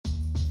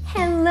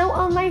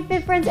all my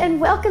fit friends,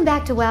 and welcome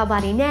back to Wow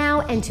Body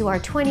Now and to our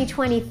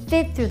 2020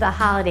 Fit Through the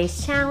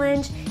Holidays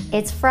Challenge.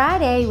 It's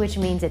Friday, which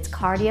means it's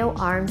cardio,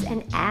 arms,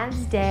 and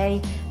abs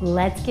day.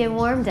 Let's get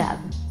warmed up.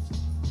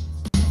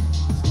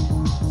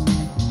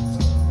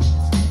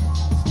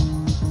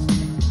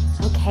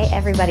 Okay,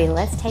 everybody,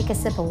 let's take a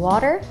sip of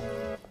water.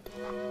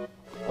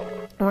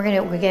 We're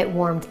gonna get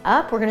warmed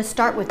up. We're gonna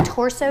start with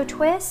torso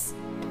twists.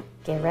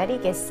 Get ready,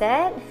 get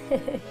set.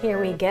 Here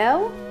we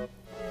go.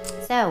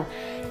 So,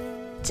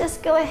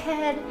 just go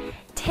ahead,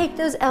 take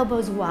those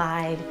elbows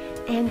wide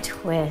and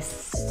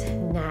twist.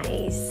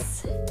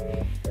 Nice.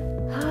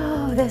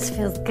 Oh, this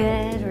feels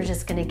good. We're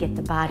just gonna get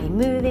the body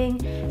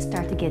moving,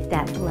 start to get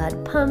that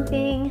blood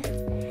pumping,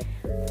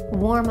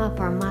 warm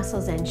up our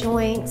muscles and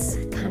joints,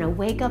 kind of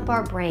wake up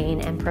our brain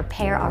and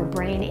prepare our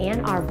brain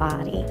and our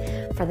body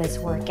for this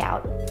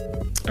workout.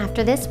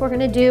 After this, we're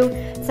gonna do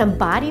some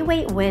body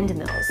weight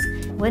windmills.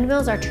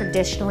 Windmills are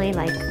traditionally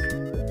like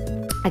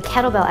a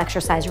kettlebell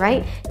exercise,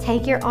 right?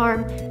 Take your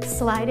arm,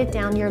 slide it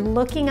down. You're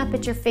looking up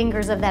at your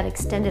fingers of that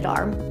extended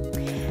arm.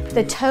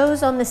 The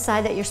toes on the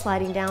side that you're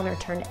sliding down are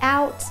turned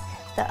out.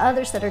 The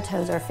other set of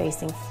toes are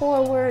facing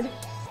forward.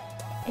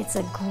 It's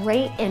a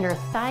great inner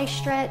thigh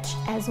stretch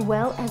as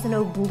well as an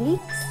obliques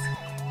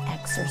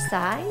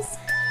exercise.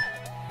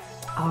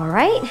 All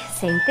right,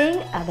 same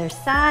thing, other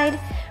side,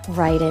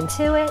 right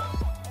into it.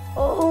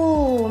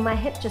 Oh, my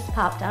hip just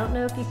popped. I don't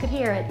know if you could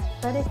hear it,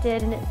 but it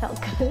did and it felt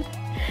good.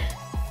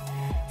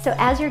 So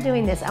as you're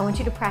doing this, I want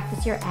you to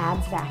practice your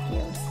abs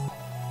vacuums.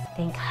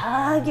 Think,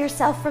 hug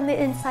yourself from the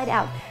inside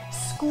out.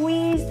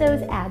 Squeeze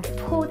those abs,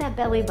 pull that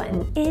belly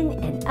button in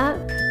and up.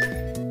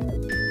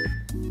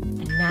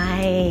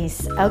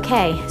 Nice.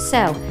 Okay,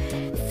 so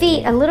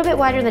feet a little bit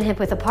wider than hip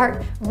width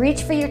apart.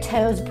 Reach for your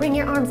toes, bring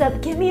your arms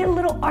up. Give me a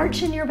little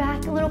arch in your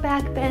back, a little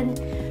back bend.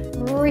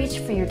 Reach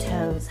for your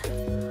toes.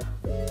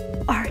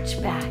 Arch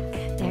back.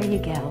 There you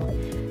go.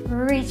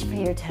 Reach for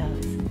your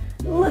toes.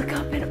 Look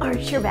up and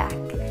arch your back.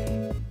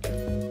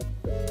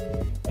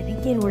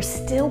 Again, we're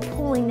still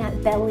pulling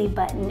that belly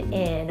button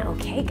in,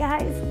 okay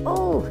guys?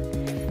 Oh!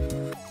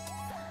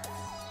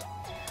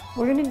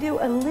 We're gonna do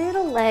a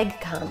little leg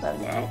combo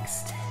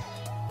next.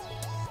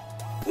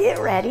 Get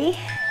ready.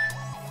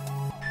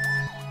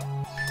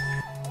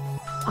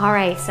 All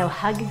right, so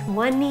hug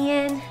one knee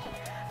in,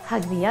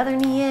 hug the other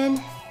knee in,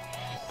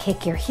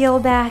 kick your heel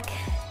back,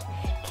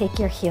 kick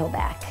your heel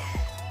back.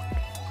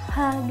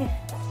 Hug,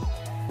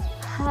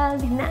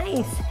 hug,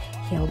 nice.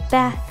 Heel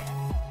back,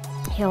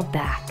 heel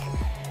back.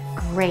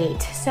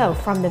 Great. So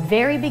from the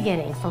very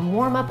beginning, from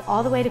warm up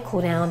all the way to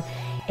cool down,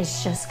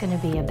 it's just going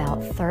to be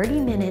about 30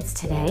 minutes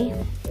today.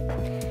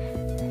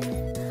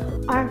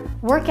 Our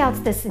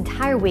workouts this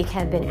entire week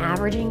have been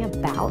averaging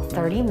about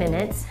 30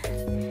 minutes,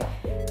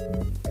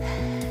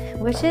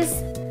 which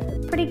is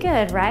pretty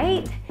good,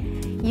 right?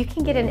 You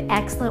can get an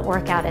excellent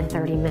workout in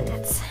 30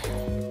 minutes,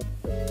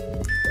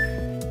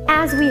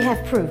 as we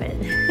have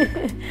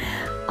proven.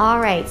 All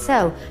right,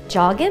 so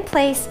jog in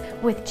place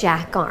with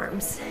jack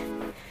arms.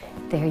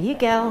 There you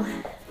go.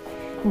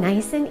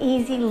 Nice and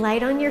easy,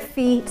 light on your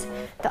feet.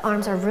 The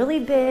arms are really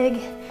big.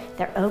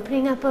 They're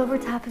opening up over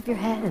top of your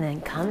head and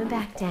then coming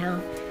back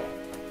down.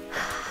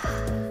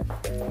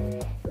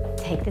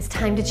 Take this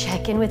time to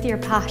check in with your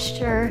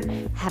posture.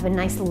 Have a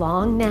nice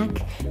long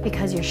neck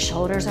because your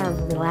shoulders are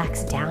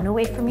relaxed down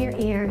away from your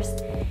ears.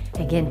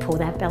 Again, pull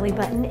that belly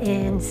button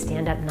in,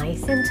 stand up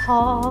nice and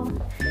tall.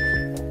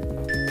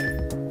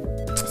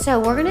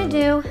 So we're gonna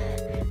do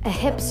a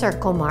hip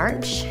circle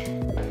march.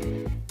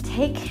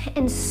 Take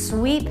and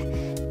sweep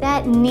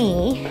that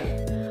knee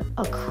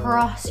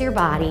across your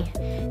body,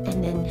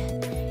 and then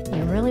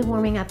you're really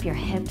warming up your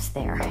hips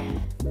there.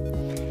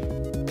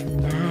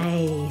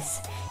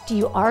 Nice. Do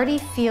you already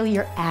feel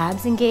your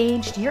abs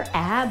engaged? Your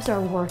abs are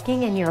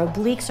working and your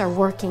obliques are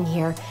working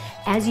here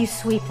as you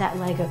sweep that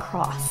leg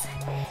across.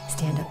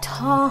 Stand up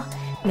tall,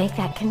 make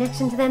that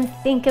connection to them,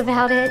 think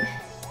about it.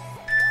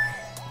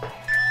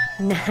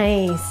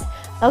 Nice.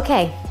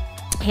 Okay,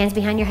 hands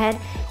behind your head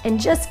and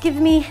just give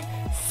me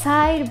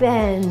side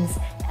bends,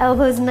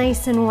 elbows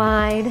nice and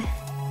wide,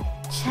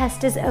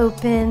 chest is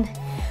open,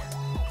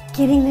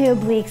 getting the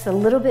obliques a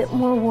little bit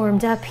more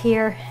warmed up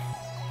here.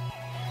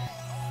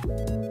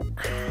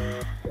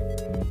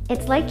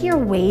 It's like you're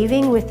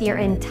waving with your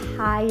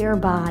entire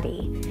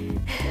body,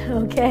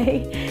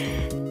 okay?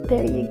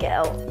 There you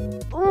go.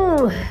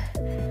 Ooh.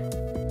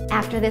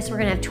 After this, we're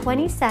gonna have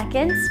 20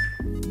 seconds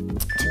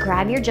to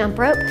grab your jump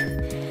rope,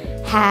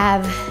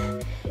 have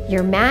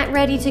your mat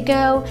ready to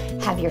go,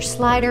 have your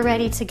slider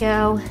ready to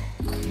go.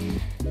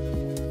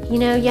 You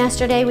know,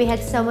 yesterday we had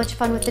so much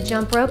fun with the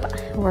jump rope.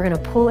 We're gonna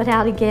pull it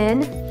out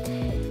again.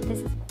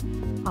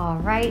 All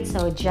right,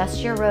 so adjust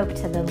your rope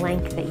to the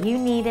length that you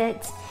need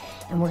it,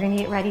 and we're gonna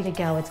get ready to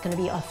go. It's gonna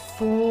be a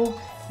full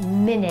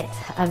minute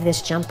of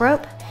this jump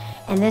rope.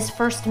 And this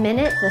first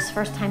minute, this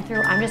first time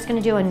through, I'm just gonna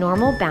do a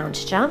normal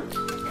bounce jump.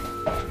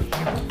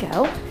 Here we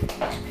go.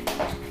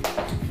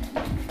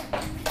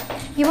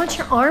 You want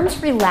your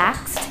arms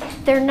relaxed.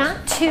 They're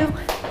not too,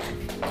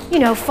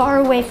 far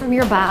away from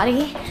your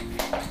body.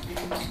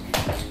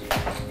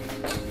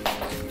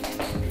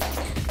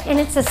 And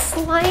it's a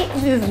slight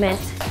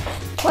movement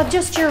of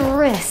just your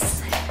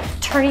wrists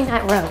turning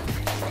that rope.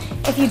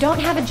 If you don't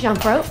have a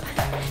jump rope,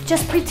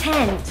 just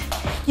pretend.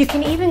 You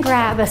can even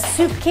grab a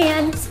soup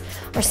can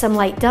or some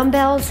light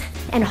dumbbells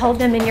and hold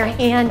them in your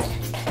hand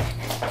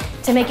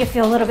to make it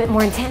feel a little bit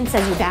more intense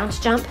as you bounce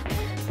jump.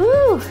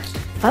 Woo,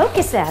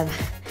 focus,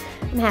 Ev.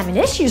 I'm having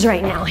issues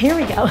right now. Here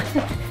we go.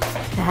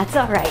 That's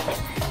all right.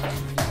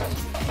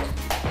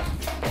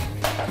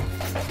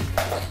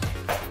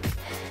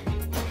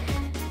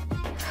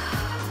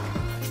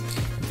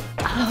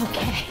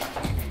 Okay.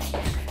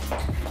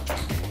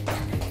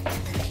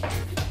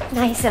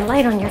 Nice and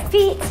light on your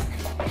feet.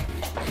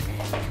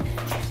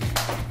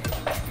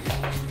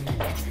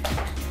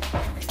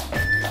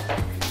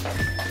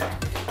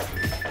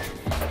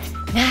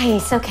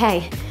 Nice,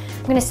 okay.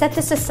 I'm gonna set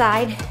this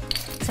aside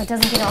so it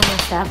doesn't get all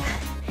messed up.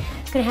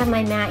 I'm gonna have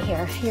my mat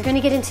here. You're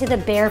gonna get into the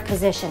bear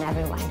position,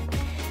 everyone.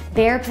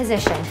 Bear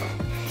position.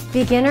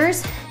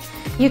 Beginners,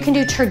 you can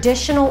do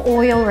traditional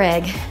oil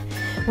rig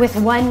with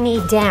one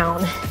knee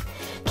down,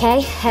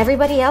 okay?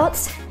 Everybody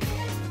else,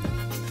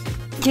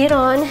 get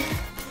on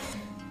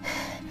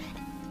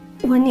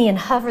one knee and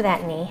hover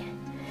that knee.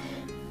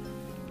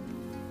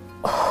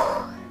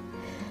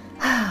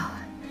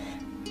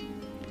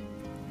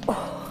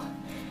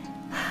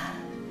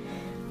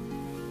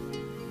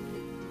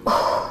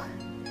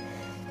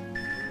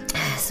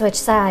 Switch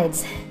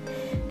sides.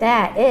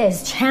 That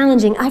is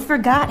challenging. I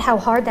forgot how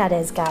hard that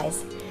is,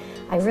 guys.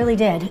 I really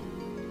did.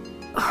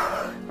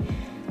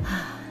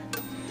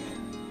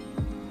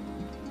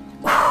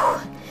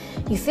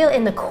 You feel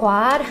in the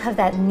quad of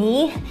that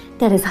knee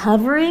that is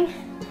hovering.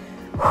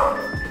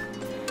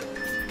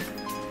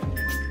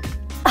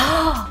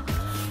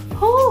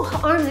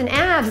 Oh, arms and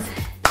abs.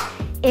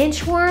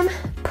 Inchworm,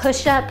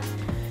 push up,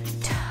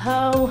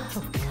 toe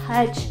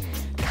touch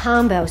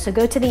combo. So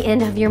go to the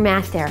end of your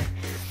mat there.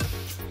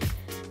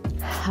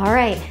 All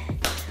right,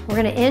 we're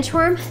gonna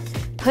inchworm,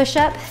 push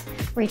up,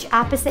 reach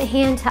opposite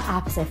hand to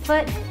opposite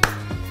foot.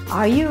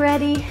 Are you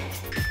ready?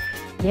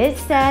 Get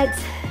set.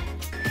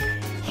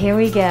 Here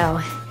we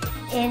go.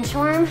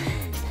 Inchworm,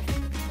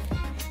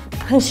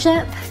 push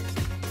up,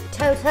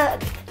 toe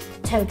tuck,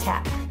 toe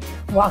tap.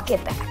 Walk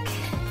it back.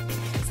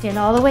 Stand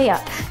all the way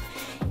up.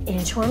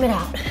 Inchworm it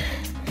out.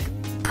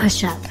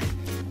 Push up,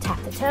 tap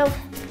the toe,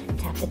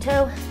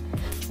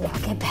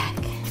 walk it back.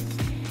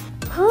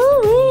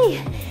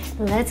 Hoo-wee.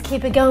 Let's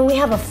keep it going. We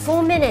have a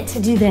full minute to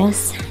do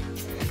this.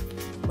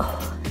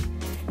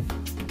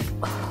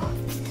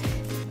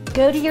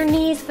 Go to your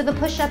knees for the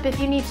push-up if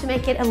you need to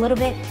make it a little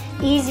bit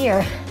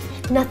easier.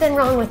 Nothing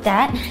wrong with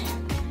that.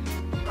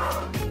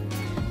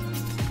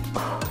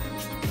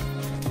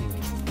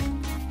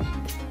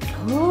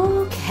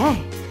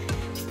 Okay,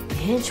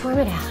 inchworm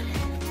it out.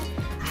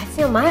 I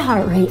feel my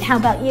heart rate. How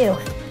about you?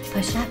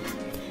 Push up,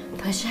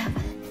 push up.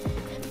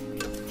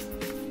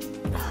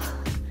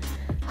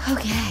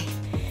 Okay.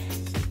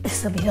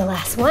 This will be the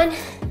last one.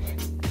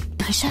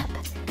 Push up.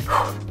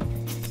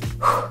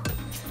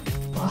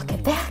 Walk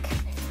it back.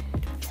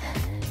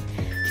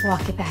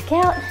 Walk it back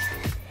out.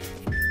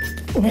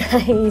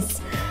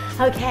 Nice.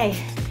 Okay,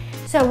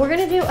 so we're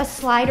gonna do a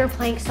slider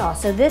plank saw.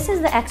 So this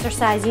is the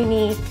exercise you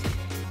need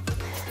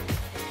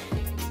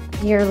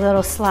your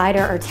little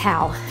slider or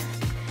towel.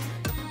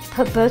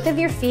 Put both of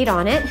your feet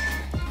on it.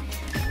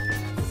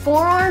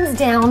 Forearms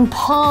down,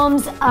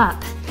 palms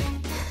up.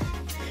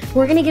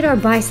 We're gonna get our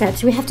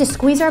biceps. We have to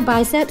squeeze our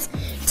biceps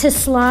to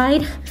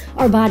slide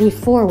our body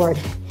forward.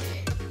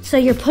 So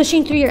you're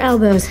pushing through your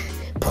elbows.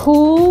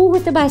 Pull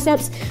with the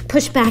biceps,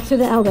 push back through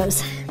the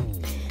elbows.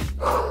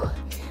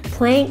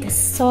 Plank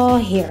saw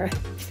here.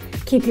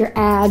 Keep your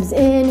abs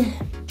in,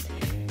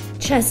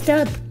 chest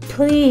up.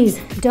 Please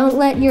don't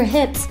let your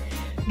hips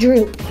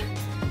droop.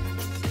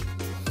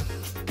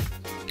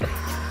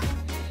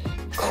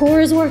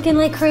 Core is working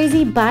like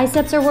crazy.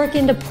 Biceps are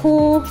working to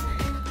pull.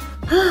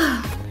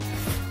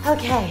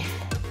 Okay,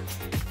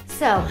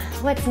 so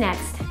what's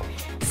next?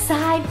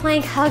 Side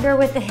plank hugger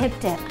with the hip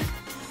dip.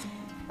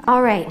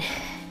 All right,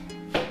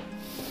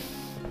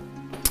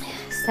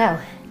 so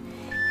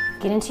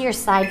get into your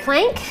side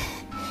plank.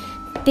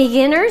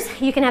 Beginners,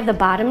 you can have the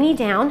bottom knee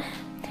down.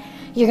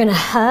 You're gonna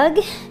hug,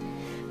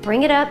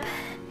 bring it up,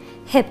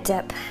 hip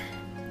dip.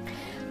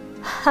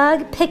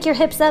 Hug, pick your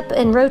hips up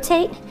and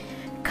rotate.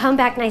 Come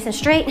back nice and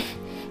straight,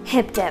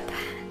 hip dip.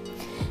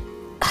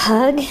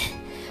 Hug.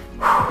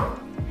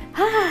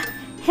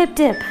 Hip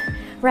dip.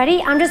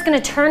 Ready? I'm just gonna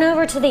turn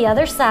over to the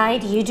other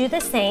side. You do the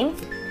same.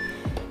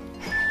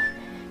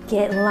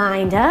 Get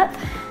lined up.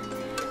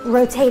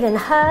 Rotate and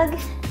hug.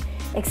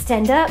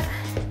 Extend up.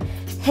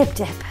 Hip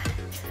dip.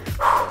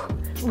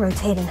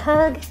 Rotate and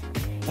hug.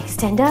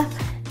 Extend up.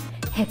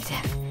 Hip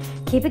dip.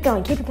 Keep it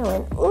going, keep it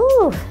going.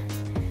 Ooh.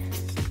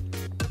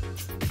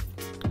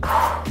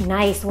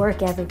 Nice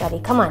work, everybody.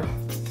 Come on.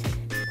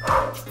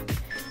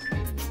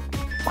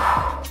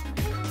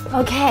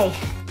 Okay.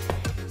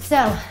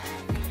 So,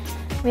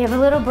 we have a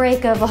little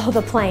break of all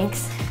the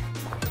planks,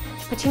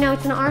 but you know,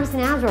 it's an arms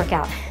and abs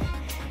workout.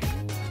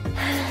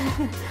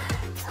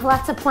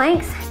 Lots of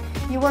planks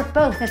you work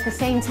both at the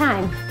same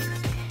time.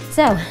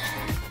 So,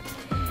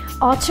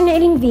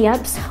 alternating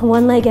V-ups,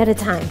 one leg at a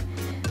time.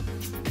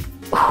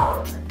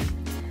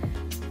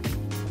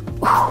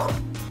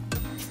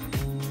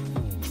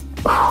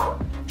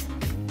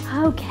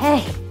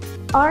 Okay,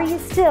 are you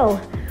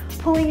still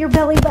pulling your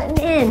belly button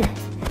in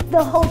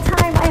the whole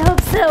time? I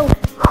hope so.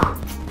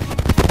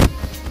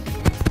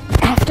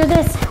 After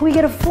this, we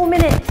get a full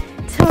minute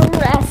to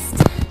rest.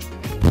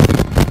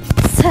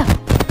 So,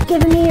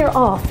 giving me your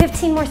all.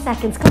 15 more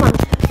seconds, come on.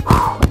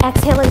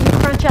 Exhale as you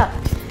crunch up.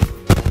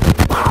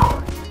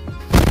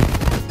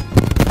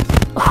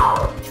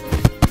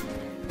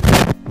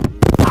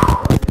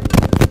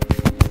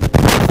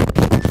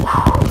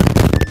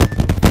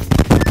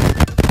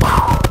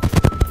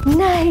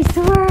 Nice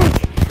work.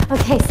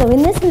 Okay, so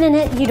in this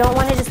minute, you don't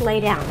want to just lay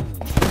down.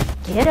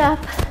 Get up,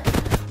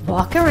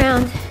 walk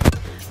around,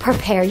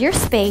 prepare your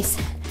space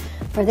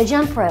for the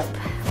jump rope,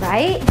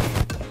 right?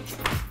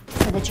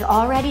 So that you're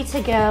all ready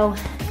to go.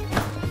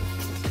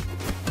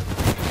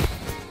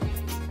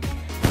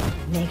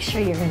 Make sure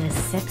you're gonna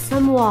sip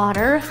some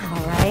water,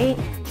 all right?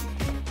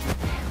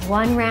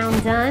 One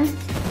round done,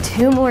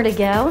 2 more to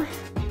go.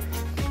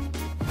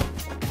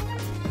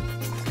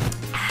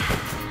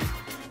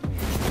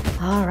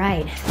 All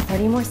right,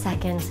 30 more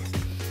seconds.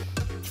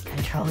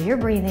 Control your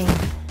breathing.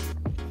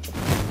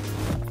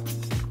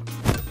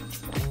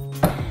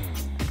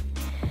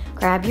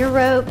 Grab your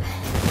rope.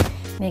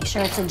 Make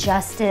sure it's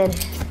adjusted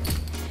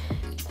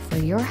for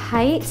your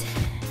height.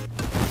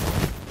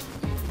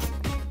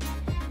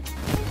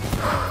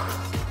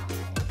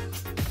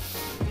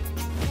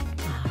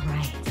 All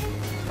right,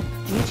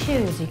 you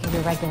choose. You can do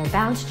a regular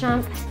bounce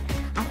jump.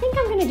 I think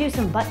I'm gonna do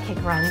some butt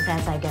kick runs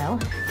as I go.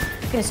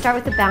 I'm gonna start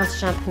with the bounce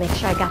jump, make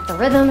sure I got the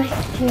rhythm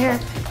here.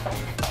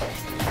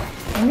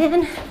 And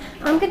then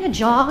I'm gonna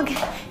jog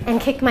and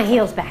kick my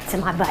heels back to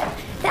my butt.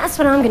 That's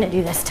what I'm gonna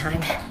do this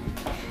time.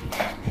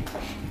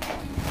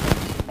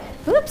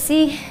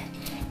 Oopsie,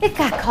 it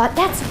got caught,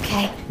 that's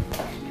okay.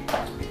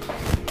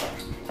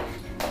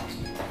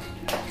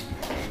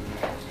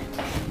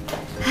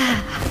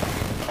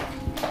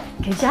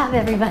 Good job,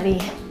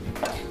 everybody.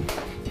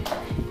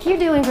 You're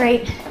doing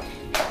great.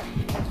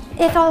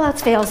 If all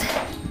else fails,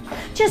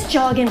 just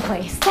jog in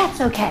place, that's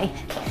okay.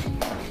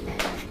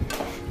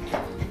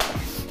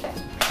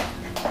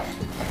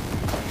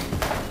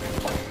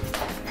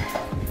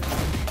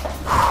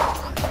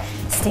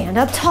 Stand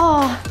up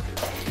tall.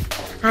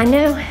 I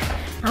know,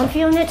 I'm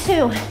feeling it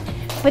too,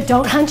 but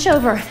don't hunch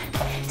over.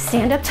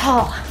 Stand up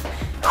tall.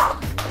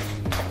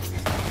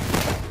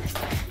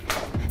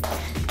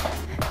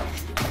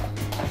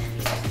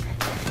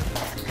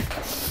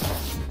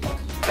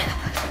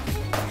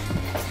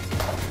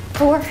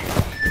 4,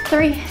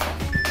 3,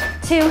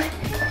 2,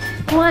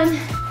 1.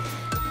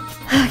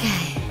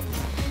 Okay.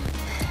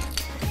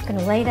 I'm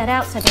gonna lay that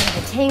out so I don't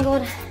get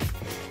tangled.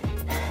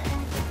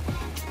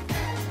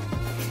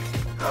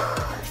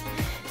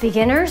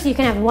 Beginners, you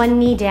can have one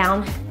knee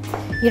down.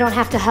 You don't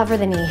have to hover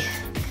the knee.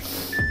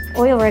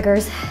 Oil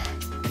riggers.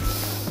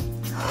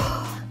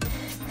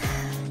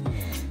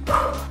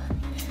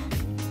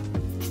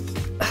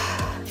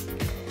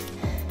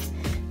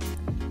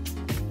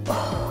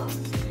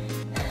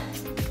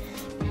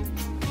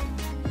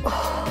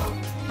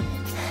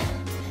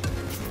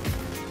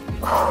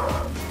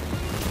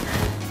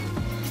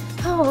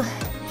 Oh,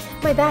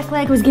 my back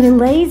leg was getting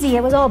lazy.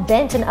 It was all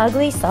bent and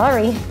ugly.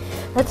 Sorry.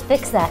 Let's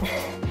fix that.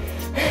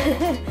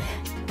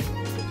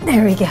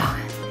 There we go.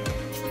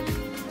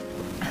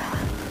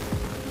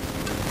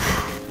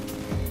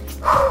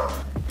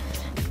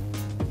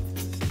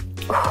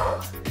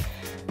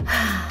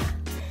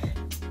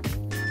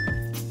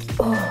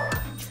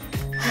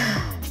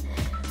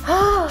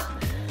 Oh,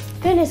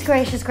 goodness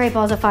gracious, great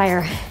balls of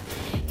fire.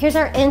 Here's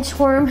our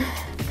inchworm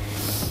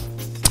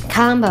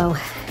combo.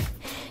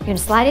 You're gonna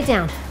slide it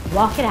down,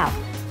 walk it out.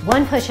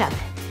 One push-up,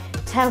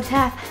 toe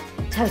tap,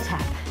 toe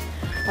tap.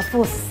 A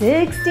full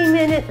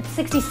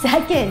 60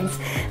 seconds.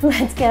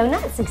 Let's go,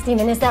 not 60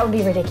 minutes, that would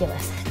be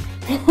ridiculous.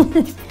 There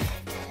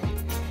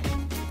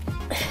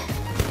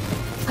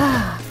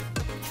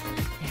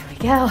we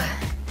go.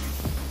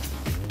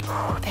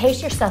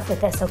 Pace yourself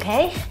with this,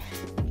 okay?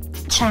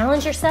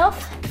 Challenge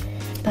yourself,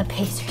 but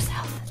pace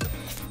yourself.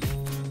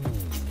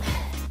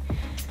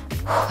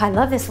 I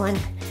love this one.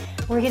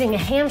 We're getting a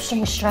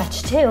hamstring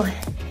stretch too.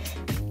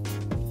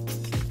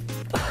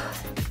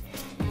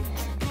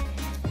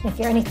 If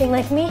you're anything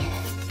like me,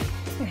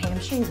 your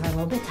hamstrings are a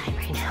little bit tight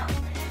right now.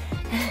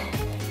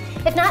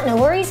 If not, no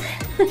worries.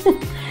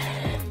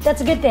 That's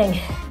a good thing.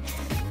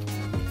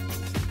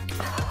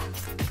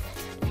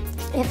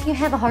 If you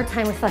have a hard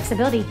time with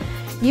flexibility,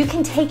 you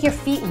can take your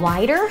feet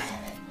wider,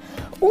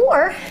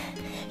 or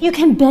you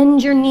can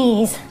bend your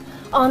knees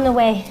on the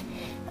way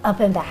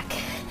up and back.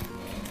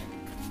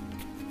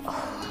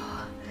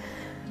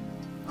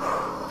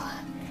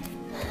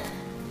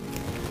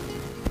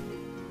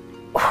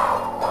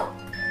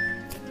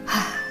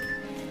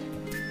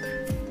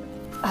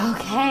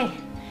 Okay,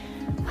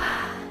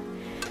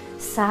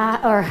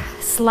 or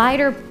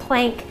slider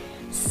plank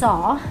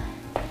saw.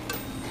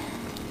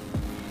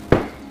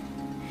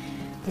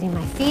 Getting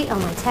my feet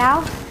on my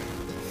towel.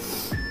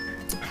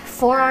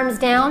 Forearms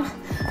down,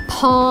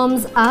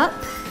 palms up.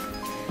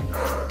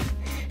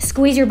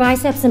 Squeeze your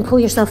biceps and pull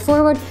yourself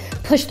forward.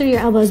 Push through your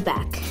elbows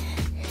back.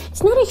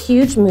 It's not a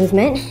huge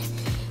movement.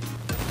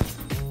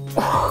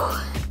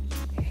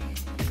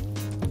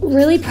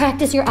 Really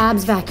practice your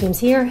abs vacuums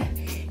here.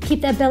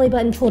 Keep that belly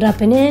button pulled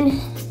up and in.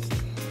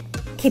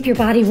 Keep your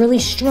body really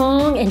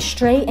strong and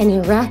straight and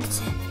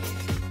erect.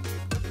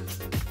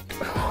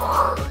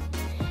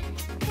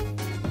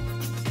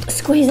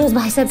 Squeeze those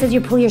biceps as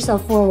you pull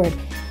yourself forward.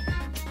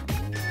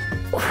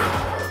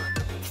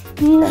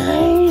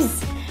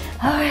 Nice.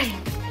 All right,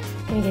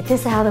 gonna get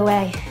this out of the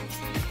way.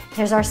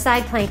 There's our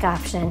side plank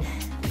option.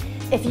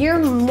 If you're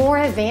more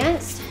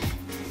advanced,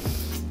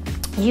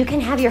 you can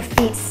have your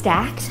feet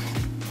stacked,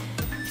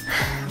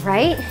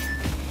 right?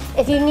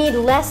 If you need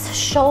less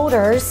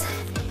shoulders,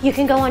 you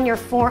can go on your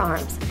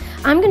forearms.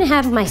 I'm gonna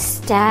have my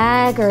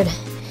staggered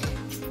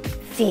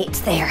feet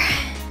there.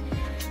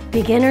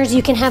 Beginners,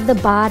 you can have the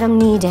bottom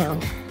knee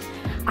down.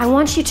 I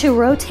want you to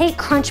rotate,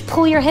 crunch,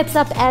 pull your hips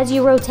up as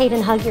you rotate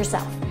and hug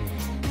yourself.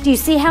 Do you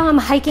see how I'm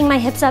hiking my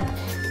hips up?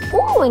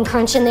 Ooh, and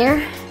crunching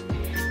there.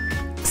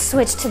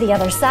 Switch to the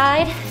other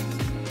side.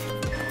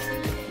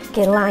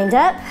 Get lined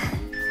up.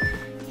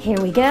 Here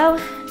we go.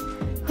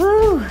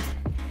 Woo.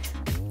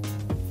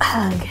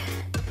 Hug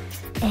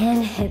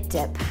and hip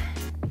dip.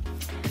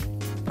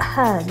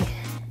 Hug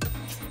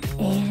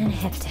and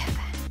hip dip.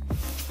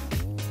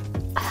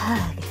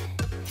 Hug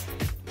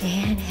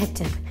and hip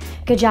dip.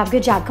 Good job,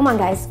 good job. Come on,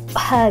 guys.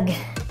 Hug.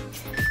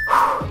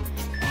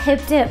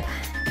 Hip dip.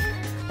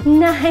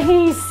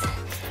 Nice.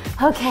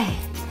 Okay.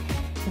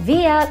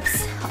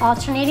 V-ups,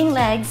 alternating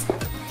legs.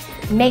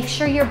 Make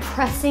sure you're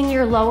pressing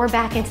your lower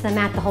back into the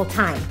mat the whole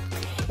time.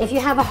 If you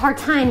have a hard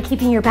time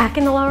keeping your back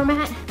in the lower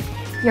mat,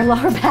 your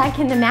lower back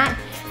in the mat,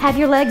 have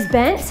your legs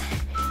bent,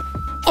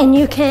 and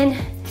you can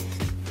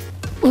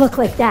look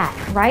like that,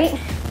 right?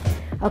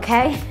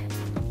 Okay?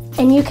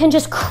 And you can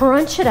just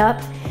crunch it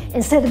up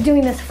instead of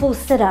doing this full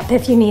sit-up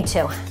if you need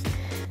to.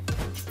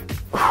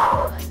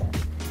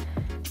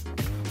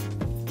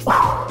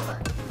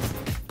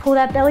 Pull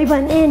that belly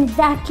button in,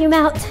 vacuum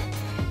out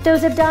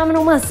those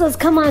abdominal muscles,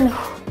 come on.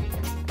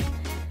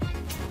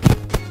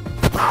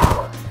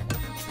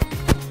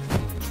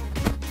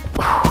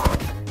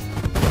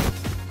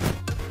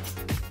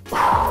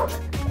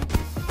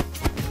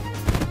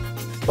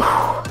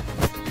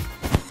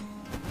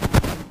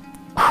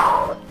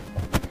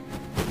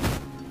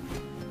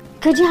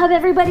 Good job,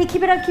 everybody.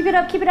 Keep it up, keep it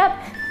up, keep it up.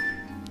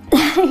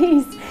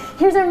 Nice.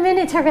 Here's our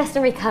minute to rest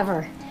and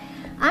recover.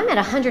 I'm at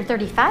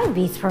 135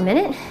 beats per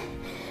minute.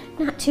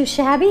 Not too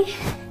shabby.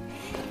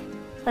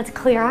 Let's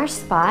clear our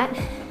spot.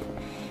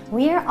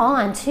 We are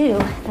on to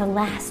the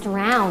last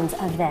round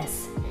of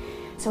this.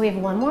 So we have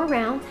one more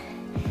round,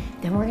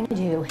 then we're gonna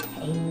do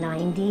a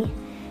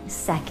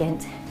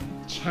 90-second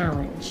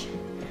challenge.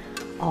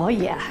 Oh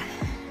yeah.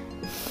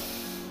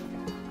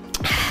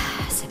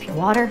 Sip your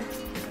water.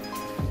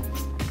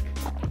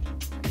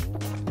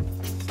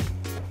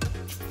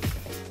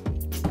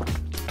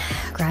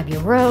 Grab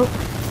your rope,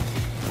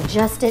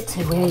 adjust it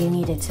to where you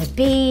need it to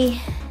be.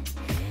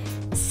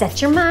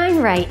 Set your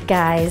mind right,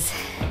 guys.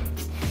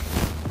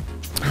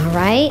 All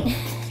right.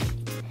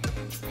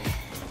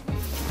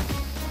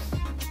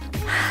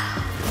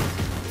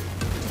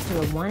 Just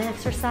do it one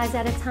exercise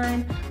at a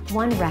time,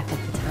 one rep at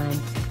a time,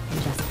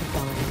 and just keep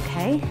going,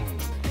 okay?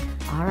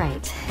 All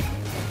right.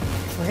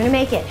 We're gonna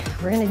make it.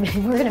 We're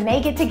gonna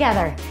make it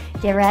together.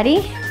 Get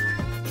ready.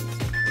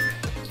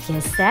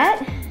 Get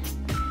set.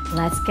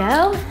 Let's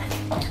go.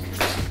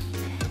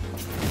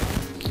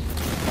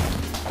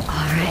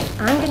 All right,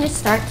 I'm gonna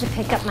start to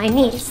pick up my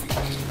knees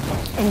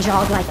and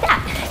jog like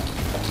that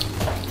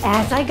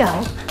as I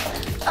go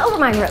over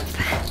my rope.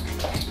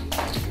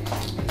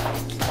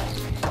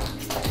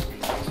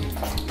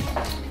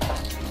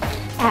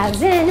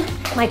 Abs in,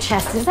 my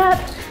chest is up,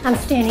 I'm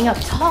standing up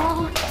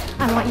tall.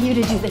 I want you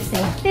to do the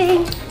same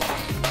thing.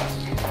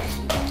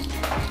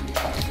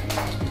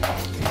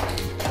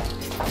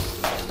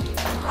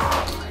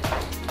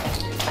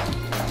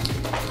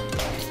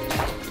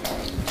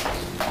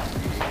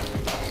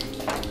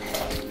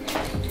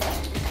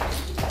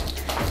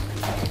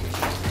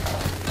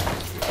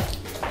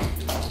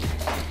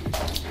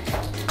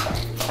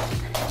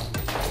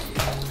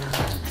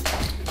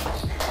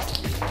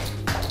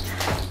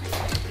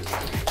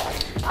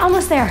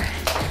 Almost there,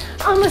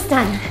 almost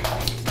done.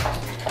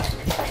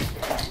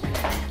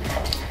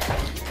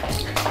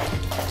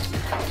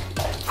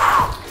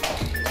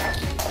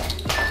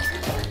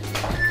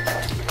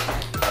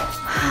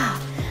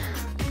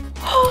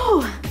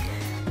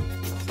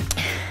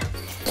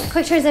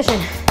 Quick transition.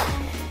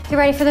 Get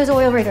ready for those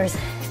oil riggers.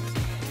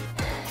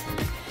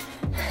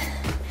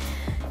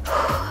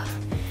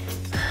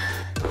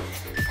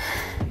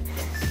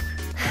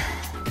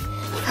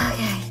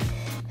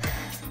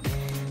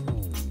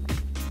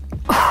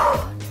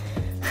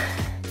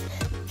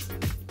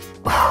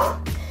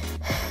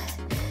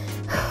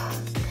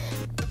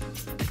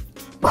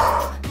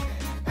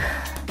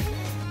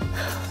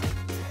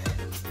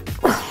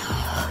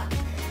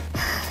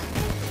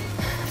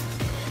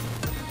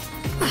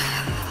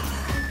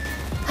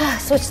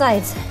 switch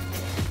sides.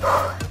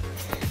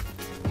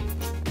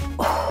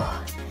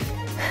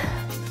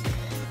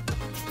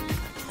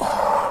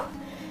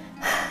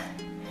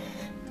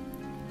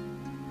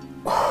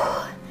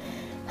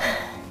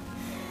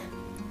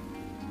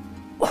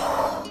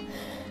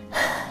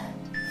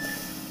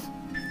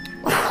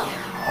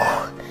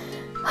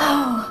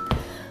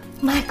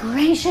 My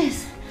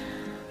gracious.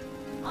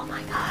 Oh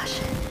my gosh.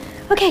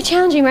 Okay,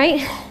 challenging,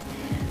 right?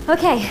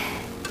 Okay.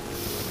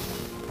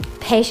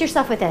 Pace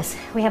yourself with this.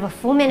 We have a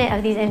full minute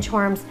of these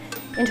inchworms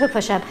into a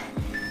push-up,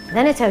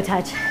 then a toe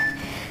touch.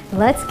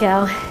 Let's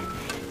go.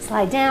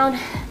 Slide down,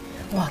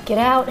 walk it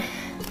out,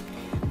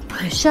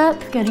 push up,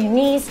 go to your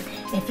knees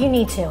if you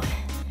need to.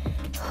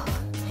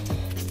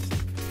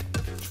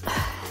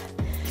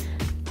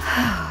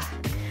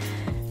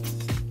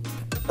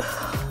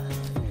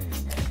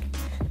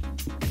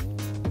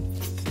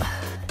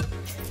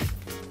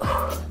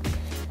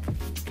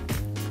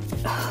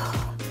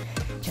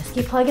 Just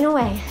keep plugging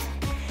away.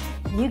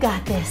 You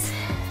got this.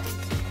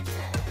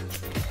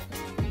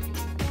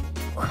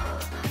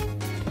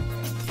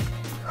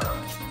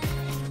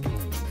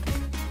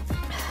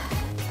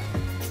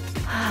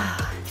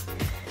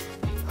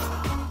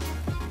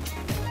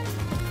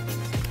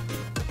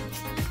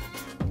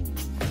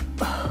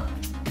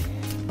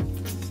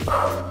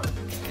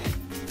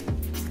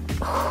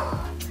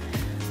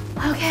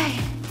 Okay,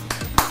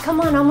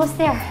 come on, almost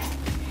there.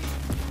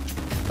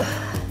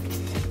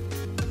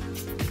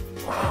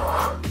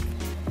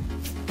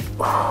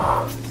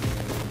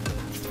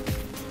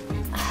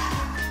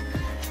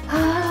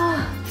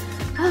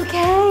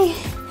 Okay.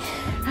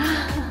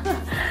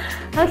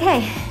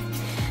 Okay,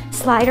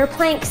 slider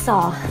plank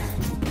saw.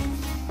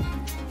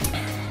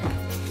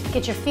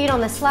 Get your feet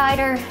on the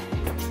slider.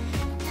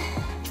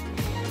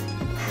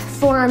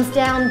 Forearms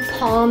down,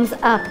 palms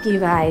up, you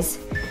guys.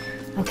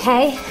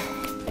 Okay?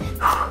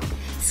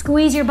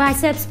 Squeeze your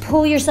biceps,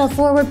 pull yourself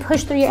forward,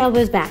 push through your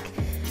elbows back.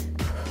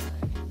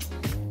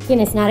 Again,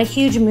 it's not a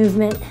huge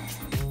movement.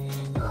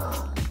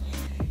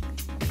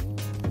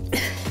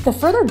 The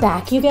further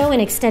back you go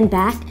and extend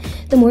back,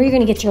 the more you're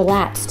gonna get your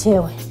lats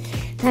too.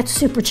 That's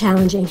super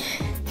challenging.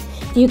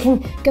 You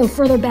can go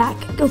further back,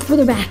 go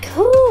further back.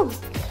 Ooh,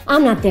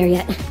 I'm not there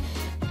yet.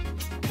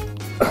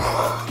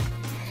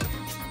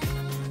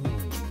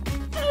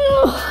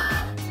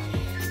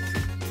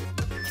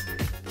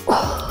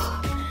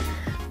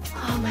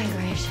 Oh my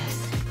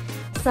gracious.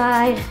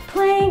 Side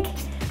plank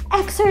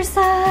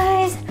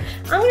exercise.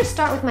 I'm gonna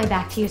start with my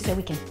back to you so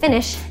we can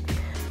finish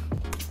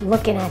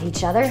looking at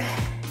each other.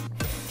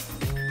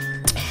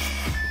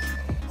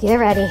 Get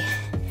ready.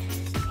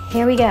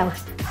 Here we go.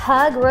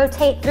 Hug,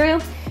 rotate through.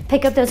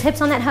 Pick up those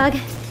hips on that hug.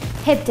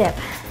 Hip dip.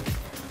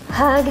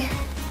 Hug.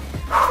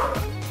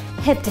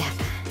 Hip dip.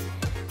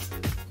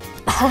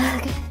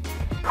 Hug.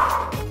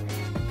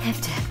 Hip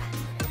dip.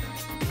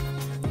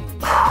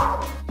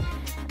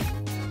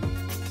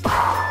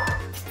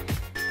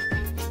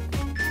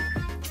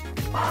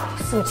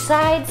 Switch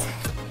sides.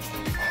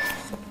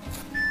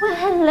 Well,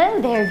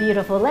 hello there,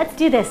 beautiful. Let's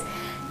do this.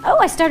 Oh,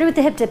 I started with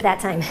the hip dip that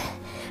time.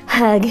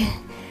 Hug.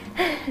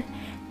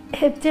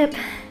 Hip dip.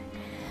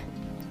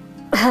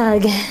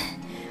 Hug.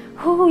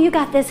 Oh, you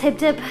got this, hip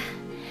dip.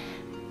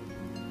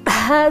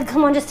 Hug,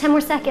 come on, just 10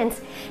 more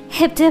seconds.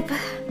 Hip dip.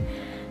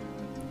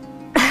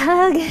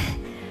 Hug,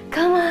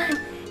 come on,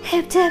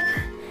 hip dip.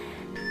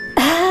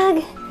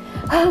 Hug,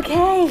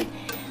 okay.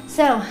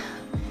 So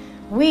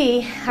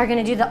we are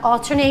gonna do the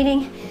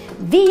alternating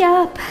V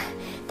up,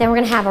 then we're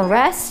gonna have a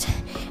rest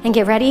and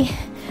get ready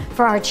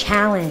for our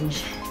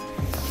challenge.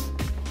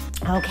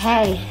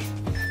 Okay,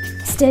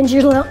 extend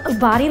your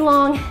body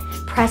long,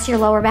 press your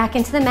lower back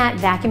into the mat,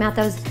 vacuum out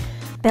those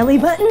belly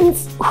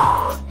buttons.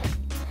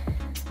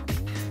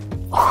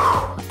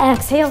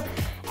 Exhale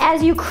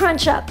as you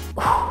crunch up.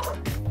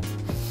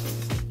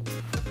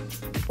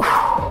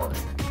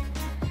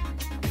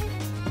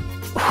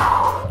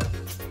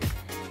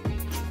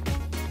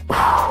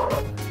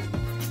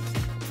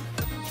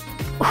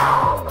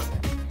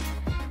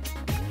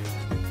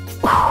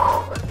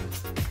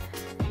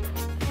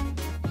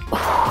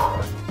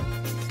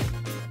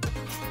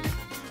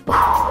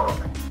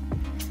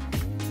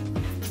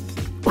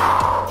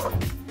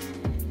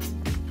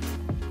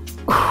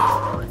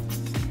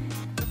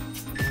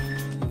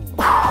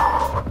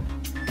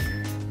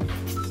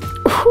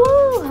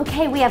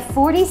 Okay, we have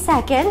 40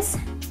 seconds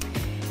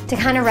to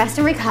kind of rest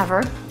and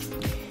recover.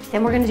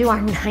 Then we're gonna do our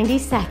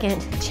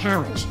 90-second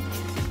challenge.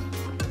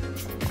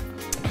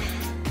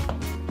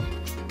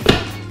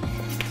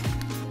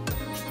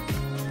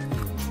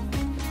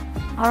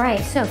 All right,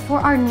 so for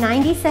our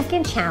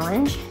 90-second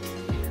challenge,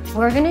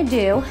 we're gonna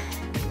do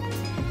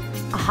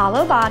a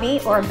hollow body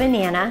or a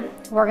banana.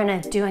 We're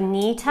gonna do a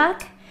knee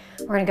tuck.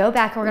 We're gonna go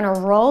back, we're gonna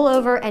roll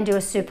over and do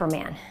a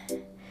Superman.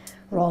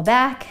 Roll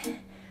back,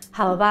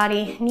 hollow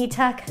body, knee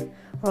tuck,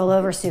 roll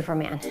over,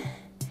 Superman.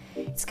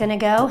 It's gonna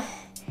go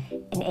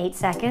in 8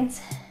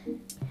 seconds.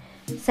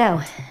 So,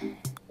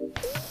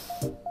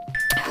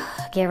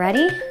 get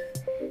ready.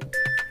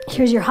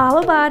 Here's your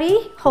hollow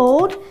body,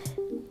 hold,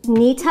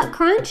 knee tuck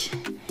crunch,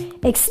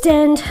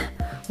 extend,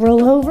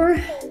 roll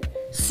over,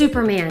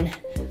 Superman.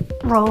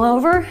 Roll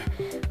over,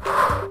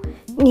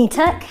 knee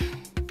tuck,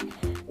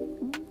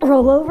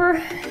 roll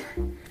over,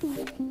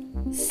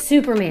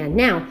 Superman.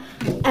 Now,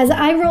 as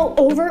I roll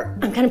over,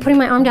 I'm kind of putting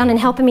my arm down and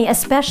helping me,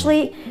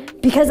 especially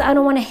because I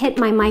don't want to hit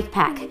my mic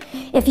pack.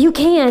 If you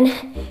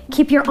can,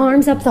 keep your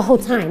arms up the whole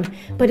time.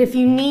 But if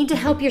you need to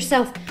help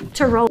yourself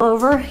to roll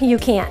over, you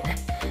can.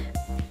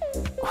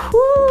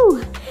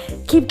 Whoo!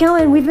 Keep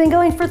going. We've been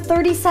going for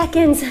 30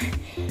 seconds.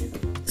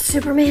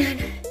 Superman.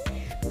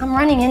 I'm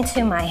running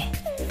into my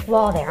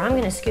wall there. I'm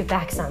gonna scoot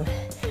back some.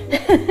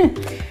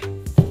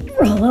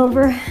 Roll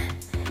over.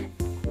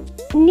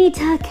 Knee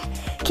tuck.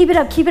 Keep it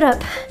up, keep it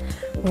up.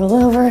 Roll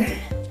over.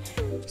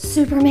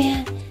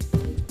 Superman.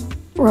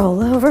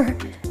 Roll over.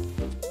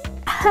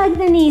 Hug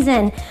the knees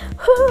in.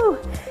 Whoo!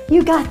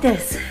 You got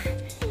this.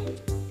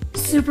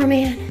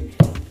 Superman.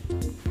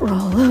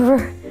 Roll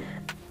over.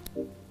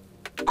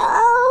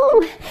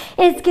 Oh,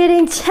 it's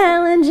getting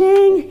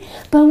challenging,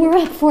 but we're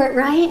up for it,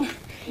 right?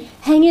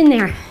 Hang in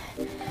there.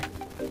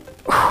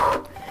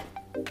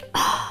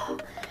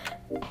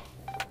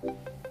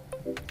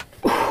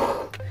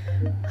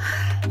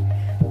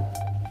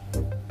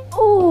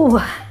 Oh,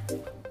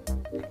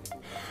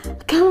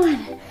 come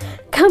on,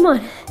 come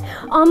on.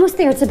 Almost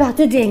there, it's about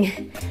to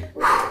ding.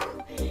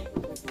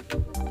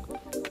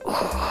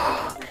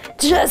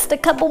 Just a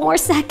couple more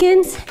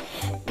seconds.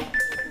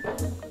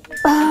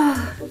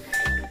 Oh,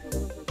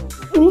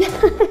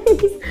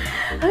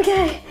 nice.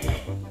 Okay,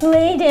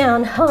 lay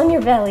down on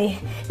your belly.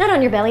 Not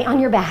on your belly, on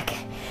your back.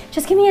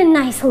 Just give me a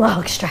nice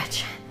log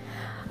stretch.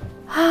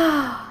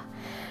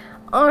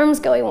 Arms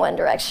going one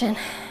direction.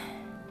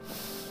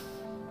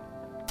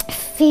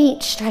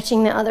 Feet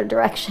stretching the other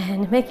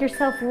direction. Make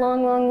yourself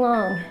long, long,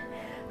 long.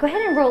 Go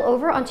ahead and roll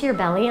over onto your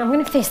belly. I'm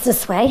gonna face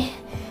this way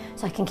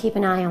so I can keep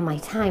an eye on my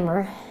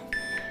timer.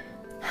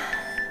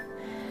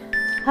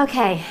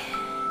 Okay,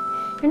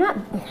 you're not...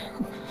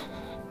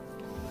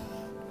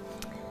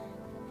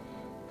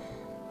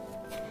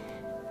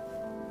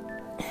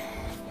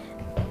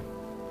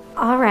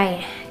 All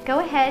right, go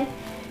ahead,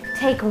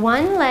 take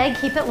one leg,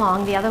 keep it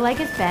long, the other leg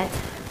is bent.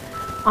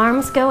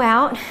 Arms go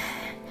out,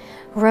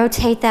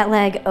 rotate that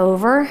leg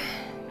over.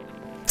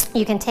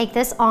 You can take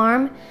this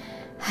arm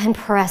and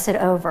press it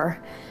over.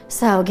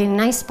 So get a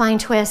nice spine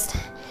twist,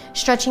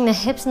 stretching the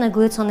hips and the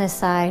glutes on this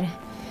side,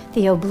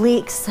 the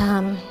obliques,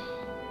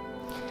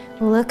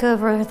 look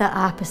over the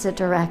opposite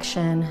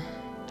direction.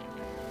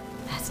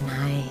 That's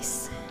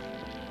nice.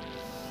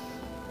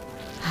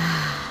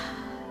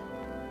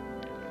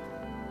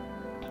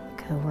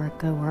 Go work,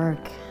 go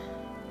work.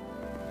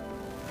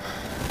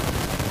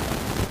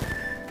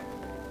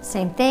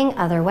 Same thing,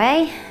 other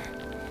way.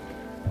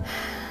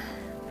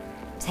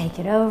 Take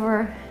it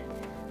over.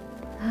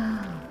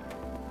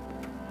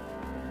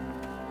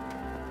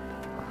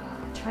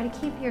 Try to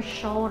keep your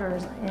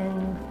shoulders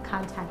in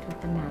contact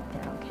with the mat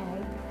there,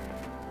 okay?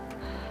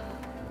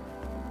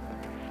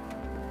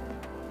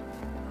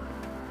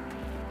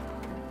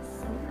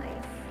 So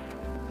nice.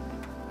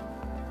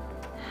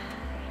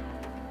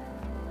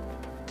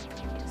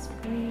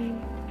 Just breathe.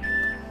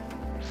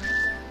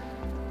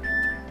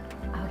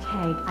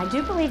 Okay, I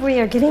do believe we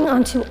are getting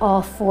onto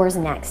all fours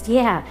next.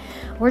 Yeah,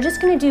 we're just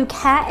gonna do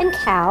cat and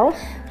cow.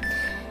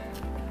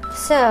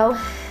 So,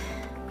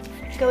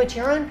 go at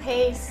your own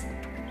pace.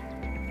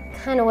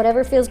 Kind of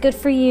whatever feels good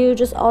for you,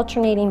 just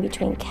alternating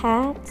between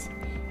cat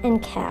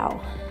and cow.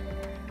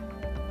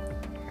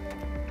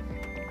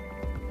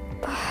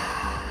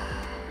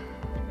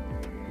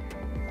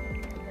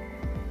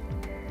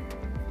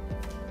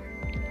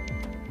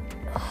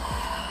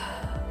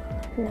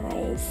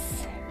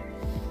 Nice.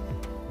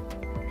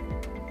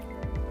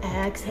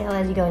 Exhale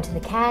as you go into the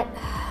cat.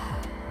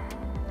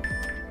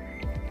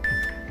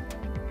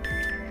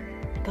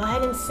 Go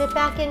ahead and sit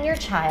back in your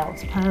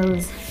child's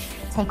pose.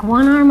 Take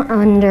one arm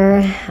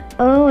under.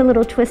 Oh, a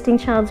little twisting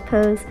child's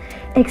pose.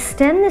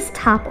 Extend this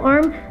top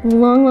arm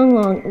long, long,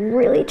 long.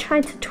 Really try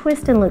to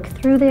twist and look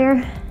through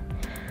there.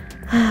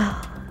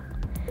 Oh,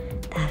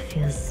 that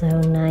feels so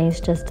nice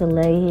just to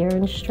lay here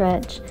and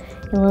stretch.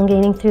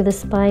 Elongating through the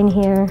spine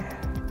here.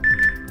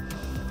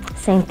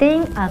 Same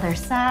thing, other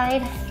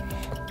side.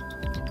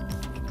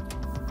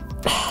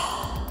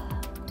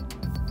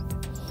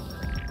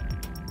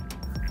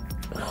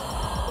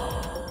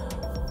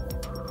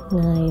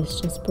 Nice,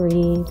 just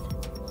breathe.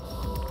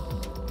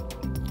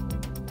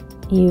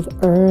 You've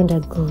earned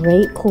a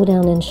great cool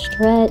down and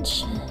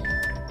stretch.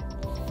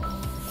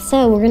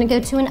 So we're gonna go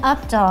to an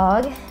up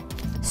dog.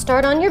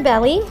 Start on your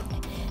belly,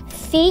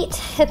 feet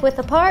hip width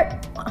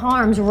apart,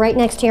 arms right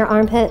next to your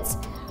armpits.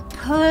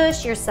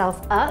 Push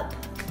yourself up,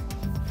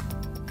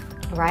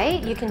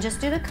 right? You can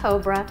just do the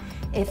cobra.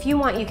 If you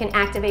want, you can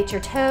activate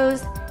your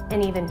toes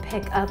and even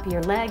pick up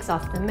your legs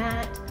off the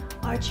mat.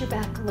 Arch your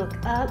back, look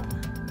up.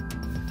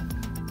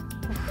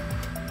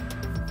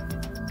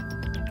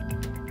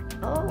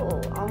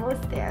 Oh,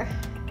 almost there.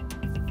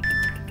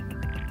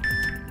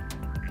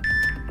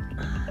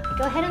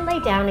 Go ahead and lay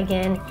down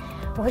again.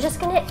 We're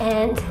just gonna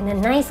end in a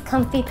nice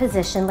comfy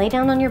position. Lay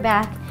down on your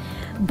back.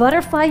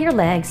 Butterfly your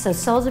legs, so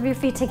soles of your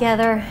feet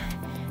together.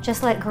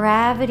 Just let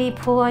gravity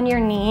pull on your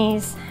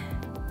knees.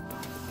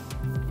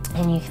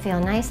 And you feel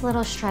a nice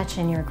little stretch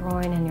in your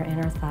groin and your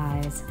inner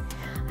thighs.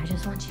 I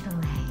just want you to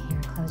lay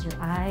here, close your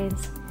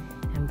eyes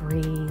and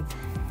breathe.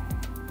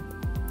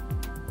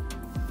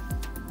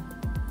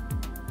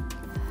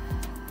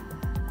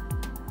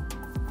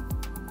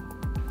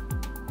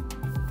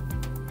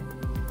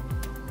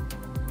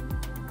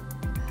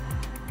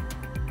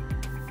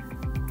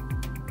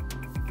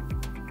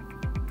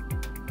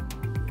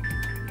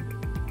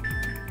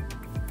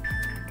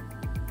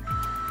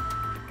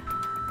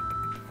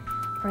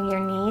 Bring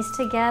your knees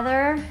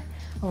together,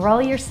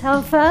 roll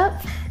yourself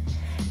up,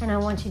 and I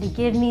want you to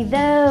give me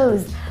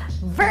those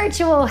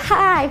virtual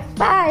high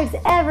fives,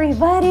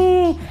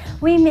 everybody.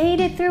 We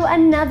made it through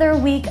another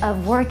week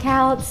of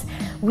workouts.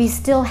 We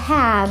still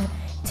have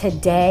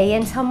today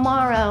and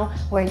tomorrow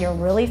where you're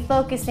really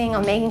focusing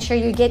on making sure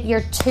you get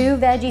your 2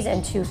 veggies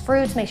and 2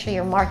 fruits. Make sure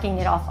you're marking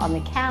it off on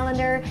the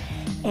calendar.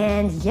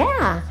 And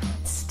yeah,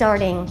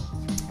 starting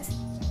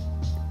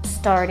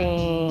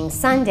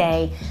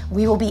Sunday,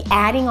 we will be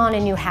adding on a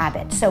new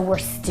habit. So we're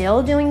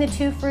still doing the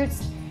 2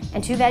 fruits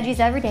and 2 veggies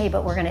every day,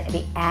 but we're gonna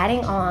be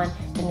adding on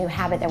the new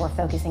habit that we're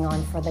focusing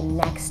on for the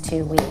next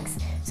 2 weeks.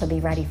 So be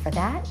ready for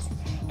that.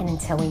 And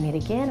until we meet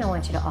again, I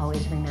want you to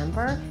always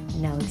remember,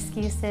 no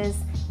excuses,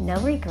 no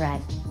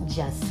regret,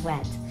 just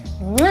sweat.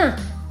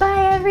 Mwah!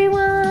 Bye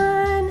everyone.